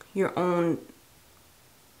your own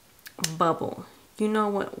bubble. You know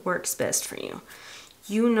what works best for you.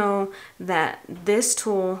 You know that this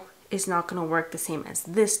tool is not going to work the same as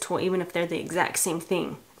this tool, even if they're the exact same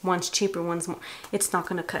thing. One's cheaper, one's more. It's not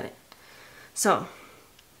going to cut it. So,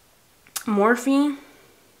 Morphe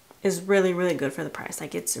is really, really good for the price.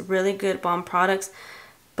 Like, it's really good bomb products,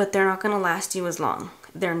 but they're not going to last you as long.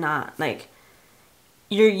 They're not. Like,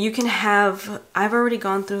 you can have, I've already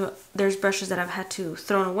gone through, there's brushes that I've had to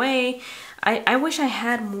throw away. I wish I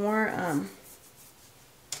had more,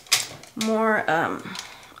 more,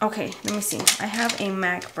 okay, let me see. I have a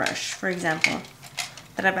MAC brush, for example,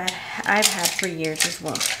 that I've had for years as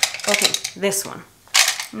well. Okay, this one.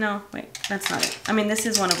 No, wait, that's not it. I mean, this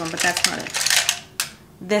is one of them, but that's not it.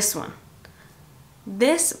 This one.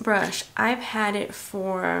 This brush, I've had it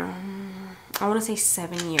for, I want to say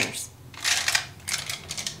 7 years.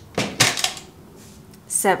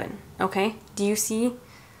 7, okay? Do you see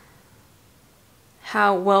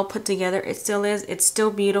how well put together it still is? It's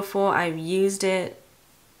still beautiful. I've used it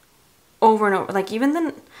over and over. Like even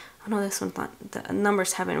the, I know this one's not, the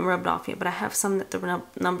numbers haven't rubbed off yet, but I have some that the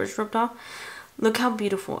numbers rubbed off. Look how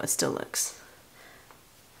beautiful it still looks.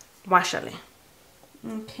 Washale.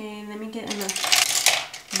 Okay, let me get in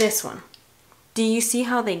this one. Do you see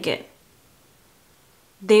how they get?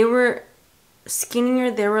 They were skinnier.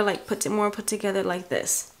 They were like more put together like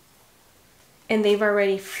this. And they've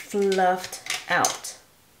already fluffed out.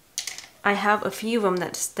 I have a few of them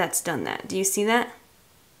that's done that. Do you see that?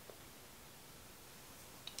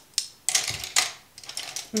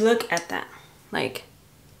 Look at that. Like,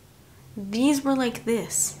 these were like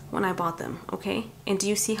this when I bought them, okay? And do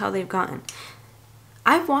you see how they've gotten?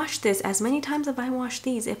 I've washed this as many times as I washed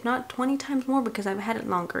these, if not 20 times more, because I've had it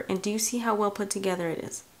longer. And do you see how well put together it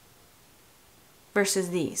is? Versus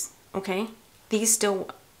these, okay? These still,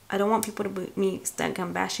 I don't want people to think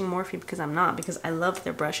I'm bashing Morphe, because I'm not, because I love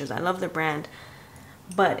their brushes. I love their brand.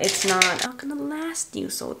 But it's not gonna last you.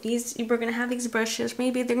 So these, we're gonna have these brushes,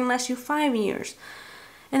 maybe they're gonna last you 5 years.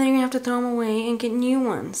 And then you're gonna have to throw them away and get new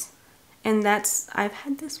ones. And that's, I've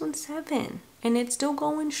had this one 7 and it's still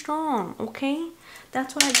going strong, okay?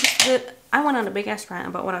 That's what I just did. I went on a big ass rant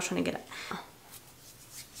about what I was trying to get at.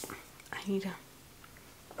 I need to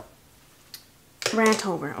rant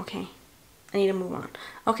over, okay? I need to move on.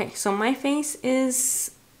 Okay, so my face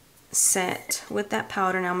is set with that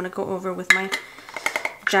powder. Now I'm gonna go over with my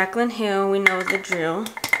Jaclyn Hill. We know the drill.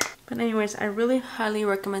 But anyways, I really highly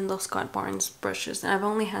recommend those Scott Barnes brushes. And I've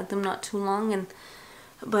only had them not too long,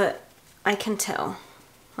 but I can tell.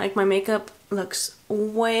 Like, my makeup looks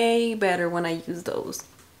way better when I use those.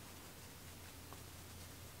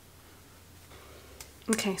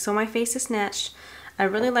 Okay, so my face is snatched. I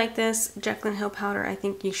really like this Jaclyn Hill powder. I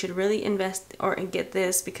think you should really invest or get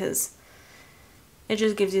this because it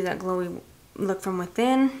just gives you that glowy look from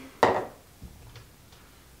within.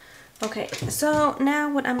 Okay, so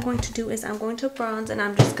now what I'm going to do is I'm going to bronze, and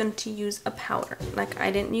I'm just going to use a powder. Like, I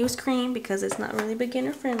didn't use cream because it's not really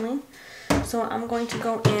beginner friendly. So I'm going to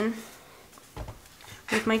go in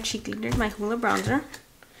with my cheek leader, my Hoola bronzer,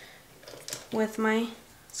 with my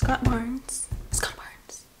Scott Barnes,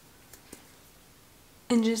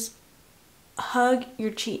 and just hug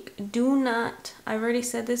your cheek. Do not, I've already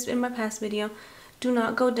said this in my past video, do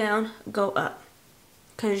not go down, go up,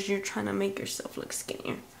 because you're trying to make yourself look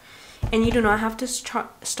skinnier. And you do not have to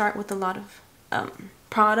start with a lot of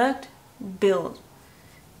product. Build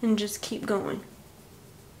and just keep going.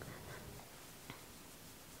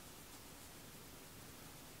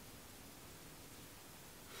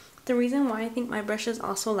 The reason why I think my brushes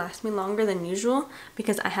also last me longer than usual,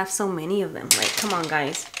 because I have so many of them. Like, come on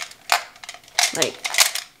guys. Like,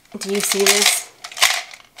 do you see this?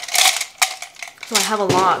 So I have a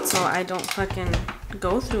lot, so I don't fucking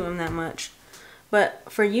go through them that much. But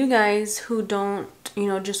for you guys who don't, you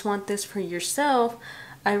know, just want this for yourself,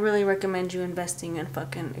 I really recommend you investing in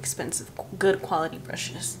fucking expensive, good quality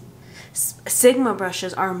brushes. Sigma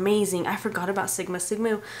brushes are amazing. I forgot about Sigma.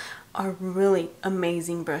 Sigma are really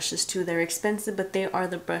amazing brushes too. They're expensive, but they are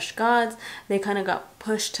the brush gods. They kind of got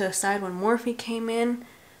pushed to the side when Morphe came in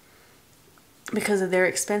because of their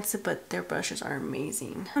expensive, but their brushes are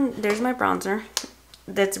amazing. And there's my bronzer.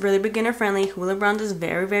 That's really beginner friendly. Hoola bronzer is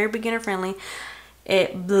very, very beginner friendly.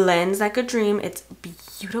 It blends like a dream. It's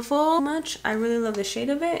beautiful. I really love the shade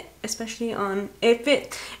of it, especially on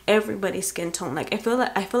everybody's skin tone. Like, I feel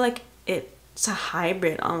like it's a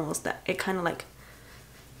hybrid almost, that it kind of like,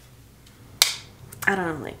 I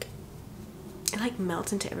don't know, like it like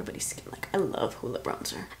melts into everybody's skin. Like, I love Hoola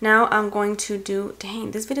bronzer. Now I'm going to do,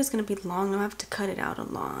 dang, this video is gonna be long. I have to cut it out a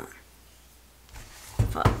lot.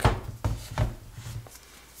 Fuck.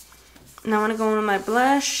 Now I'm gonna go in with my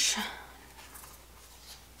blush.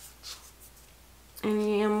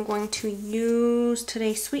 And I'm going to use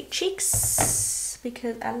today Sweet Cheeks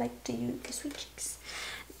because I like to use the Sweet Cheeks.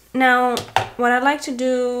 Now, what I like to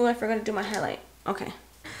do, I forgot to do my highlight. Okay.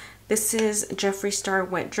 This is Jeffree Star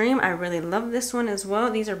Wet Dream. I really love this one as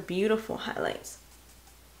well. These are beautiful highlights.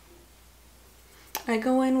 I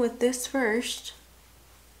go in with this first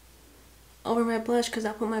over my blush because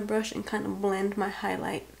I put my brush and kind of blend my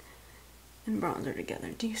highlight and bronzer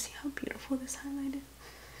together. Do you see how beautiful this highlight is?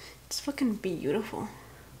 It's fucking beautiful.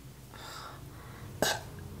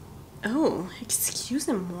 Oh,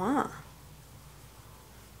 excusez-moi.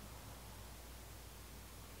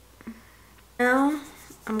 Now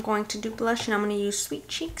I'm going to do blush, and I'm going to use Sweet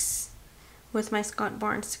Cheeks with my Scott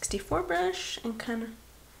Barnes 64 brush and kind of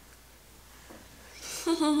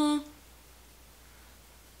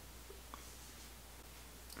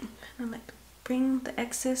like bring the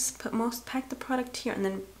excess, pack the product here, and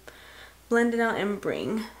then blend it out and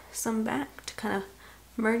bring some back to kind of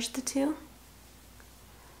merge the two.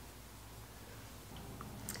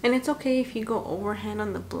 And it's okay if you go overhand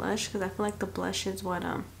on the blush, because I feel like the blush is what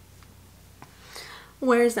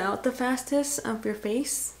wears out the fastest of your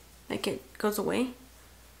face. Like, it goes away.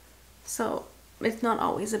 So it's not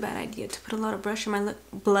always a bad idea to put a lot of blush.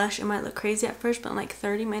 It might look crazy at first, but in like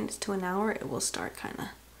 30 minutes to an hour, it will start kind of,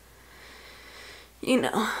 you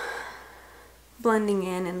know, blending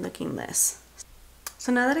in and looking less.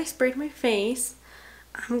 So now that I sprayed my face,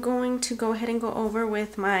 I'm going to go ahead and go over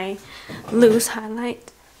with my loose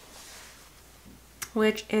highlight,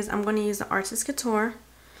 which is, I'm going to use the Artist Couture,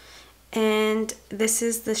 and this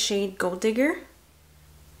is the shade Gold Digger.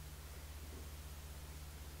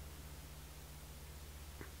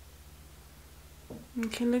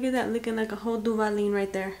 Okay, look at that, looking like a whole Duvaline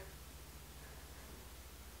right there.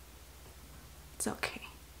 It's okay.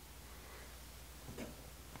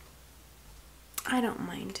 I don't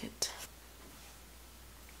mind it.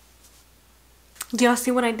 Do y'all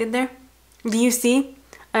see what I did there? Do you see?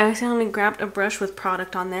 I accidentally grabbed a brush with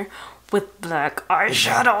product on there with black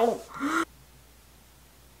eyeshadow. Oh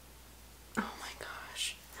my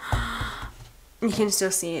gosh. You can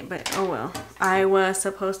still see it, but oh well. I was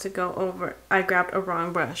supposed to go over, I grabbed a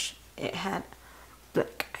wrong brush. It had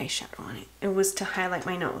black eyeshadow on it. It was to highlight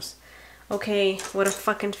my nose. Okay, what a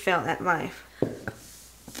fucking fail at life.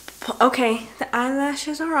 Okay, the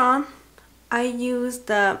eyelashes are on. I used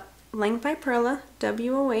the Length by Perla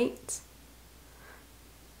W08.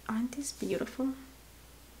 Aren't these beautiful?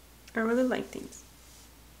 I really like these.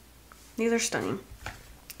 These are stunning.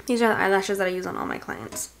 These are the eyelashes that I use on all my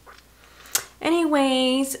clients.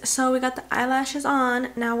 Anyways, so we got the eyelashes on.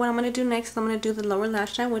 Now what I'm going to do next is I'm going to do the lower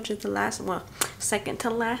lash line, which is the last, well, second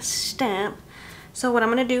to last step. So what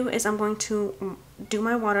I'm going to do is I'm going to do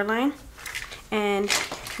my waterline. And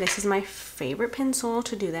this is my favorite pencil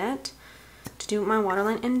to do that. To do my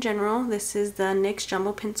waterline in general. This is the NYX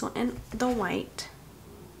Jumbo Pencil in the white.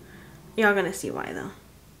 Y'all gonna see why though.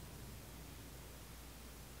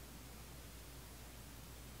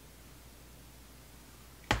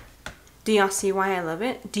 Do y'all see why I love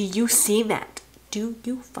it? Do you see that? Do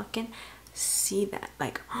you fucking see that?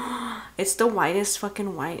 Like, it's the whitest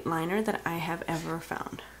fucking white liner that I have ever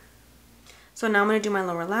found. So now I'm going to do my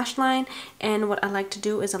lower lash line, and what I like to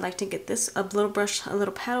do is I like to get this, a little brush, a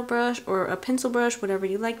little paddle brush or a pencil brush, whatever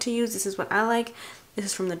you like to use. This is what I like. This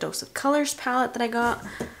is from the Dose of Colors palette that I got.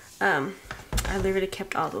 I literally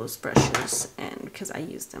kept all those brushes and because I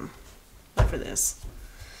used them for this.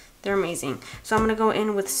 They're amazing. So I'm going to go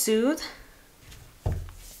in with Soothe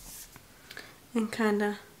and kind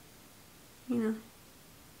of, you know,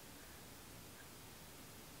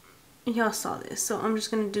 y'all saw this. So I'm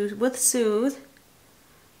just going to do with Soothe,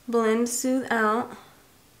 blend Soothe out.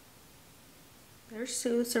 There's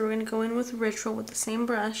Soothe. So we're going to go in with Ritual with the same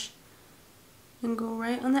brush and go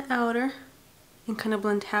right on the outer and kind of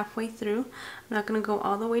blend halfway through. I'm not going to go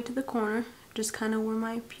all the way to the corner, just kind of where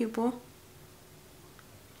my pupil,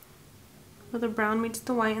 where the brown meets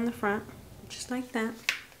the white in the front, just like that.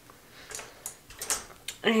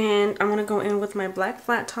 And I'm going to go in with my black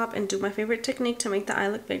flat top and do my favorite technique to make the eye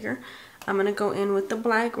look bigger. I'm going to go in with the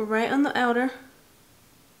black right on the outer.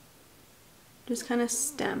 Just kind of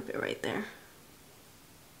stamp it right there.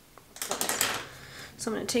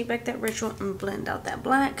 So I'm going to take back that Ritual and blend out that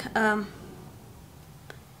black.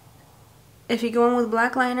 If you go in with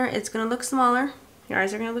black liner, it's going to look smaller. Your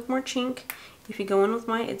eyes are going to look more chink. If you go in with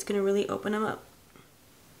white, it's going to really open them up.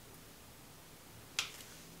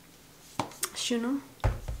 You know?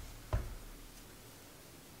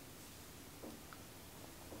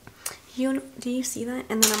 Do you see that?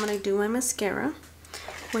 And then I'm going to do my mascara,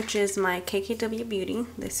 which is my KKW Beauty.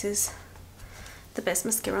 This is the best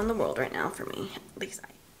mascara in the world right now for me. At least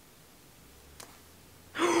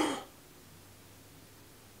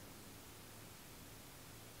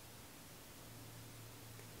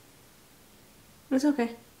It's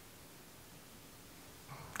okay.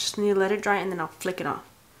 Just need to let it dry and then I'll flick it off.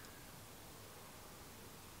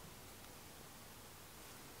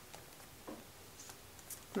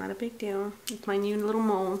 Not a big deal. It's my new little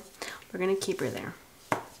mole. We're going to keep her there.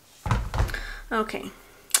 Okay.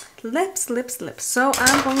 lips. So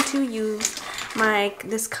I'm going to use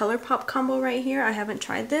this ColourPop combo right here. I haven't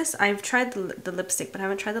tried this. I've tried the lipstick, but I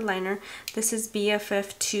haven't tried the liner. This is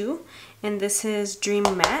BFF2 and this is Dream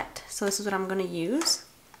Matte. So this is what I'm going to use.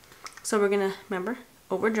 So we're going to, remember,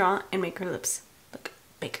 overdraw and make her lips look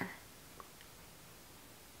bigger.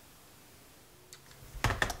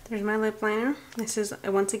 There's my lip liner. This is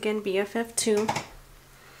once again BFF2.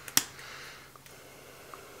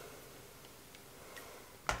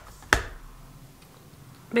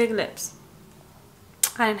 Big lips.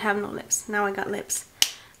 I didn't have no lips. Now I got lips.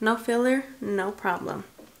 No filler, no problem.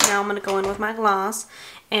 Now I'm going to go in with my gloss.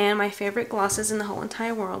 And my favorite glosses in the whole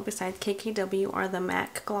entire world besides KKW are the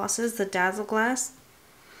MAC glosses, the Dazzle Glass.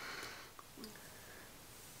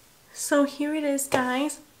 So here it is,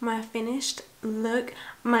 guys. My finished look.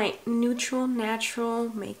 My neutral, natural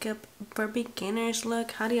makeup for beginners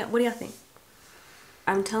look. What do y'all think?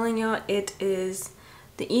 I'm telling y'all, it is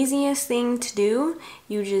the easiest thing to do.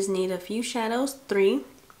 You just need a few shadows, 3,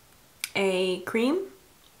 a cream,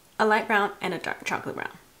 a light brown, and a dark chocolate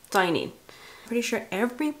brown. That's all you need. Pretty sure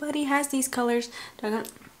everybody has these colors. I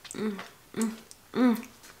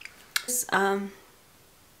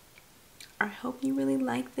hope you really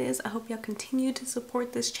like this. I hope y'all continue to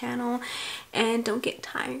support this channel and don't get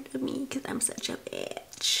tired of me because I'm such a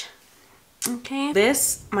bitch. Okay,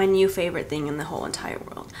 this my new favorite thing in the whole entire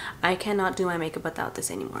world. I cannot do my makeup without this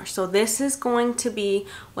anymore. So this is going to be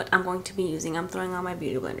what I'm going to be using. I'm throwing all my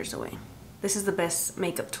beauty blenders away. This is the best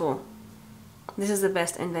makeup tool. This is the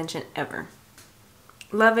best invention ever.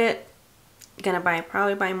 Love it. Gonna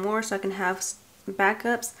probably buy more so I can have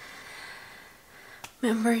backups.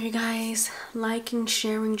 Remember, you guys, liking,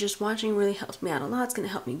 sharing, just watching really helps me out a lot. It's gonna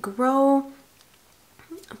help me grow.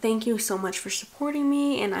 Thank you so much for supporting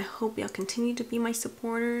me, and I hope y'all continue to be my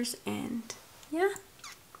supporters. And yeah,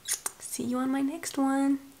 see you on my next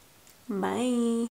one. Bye.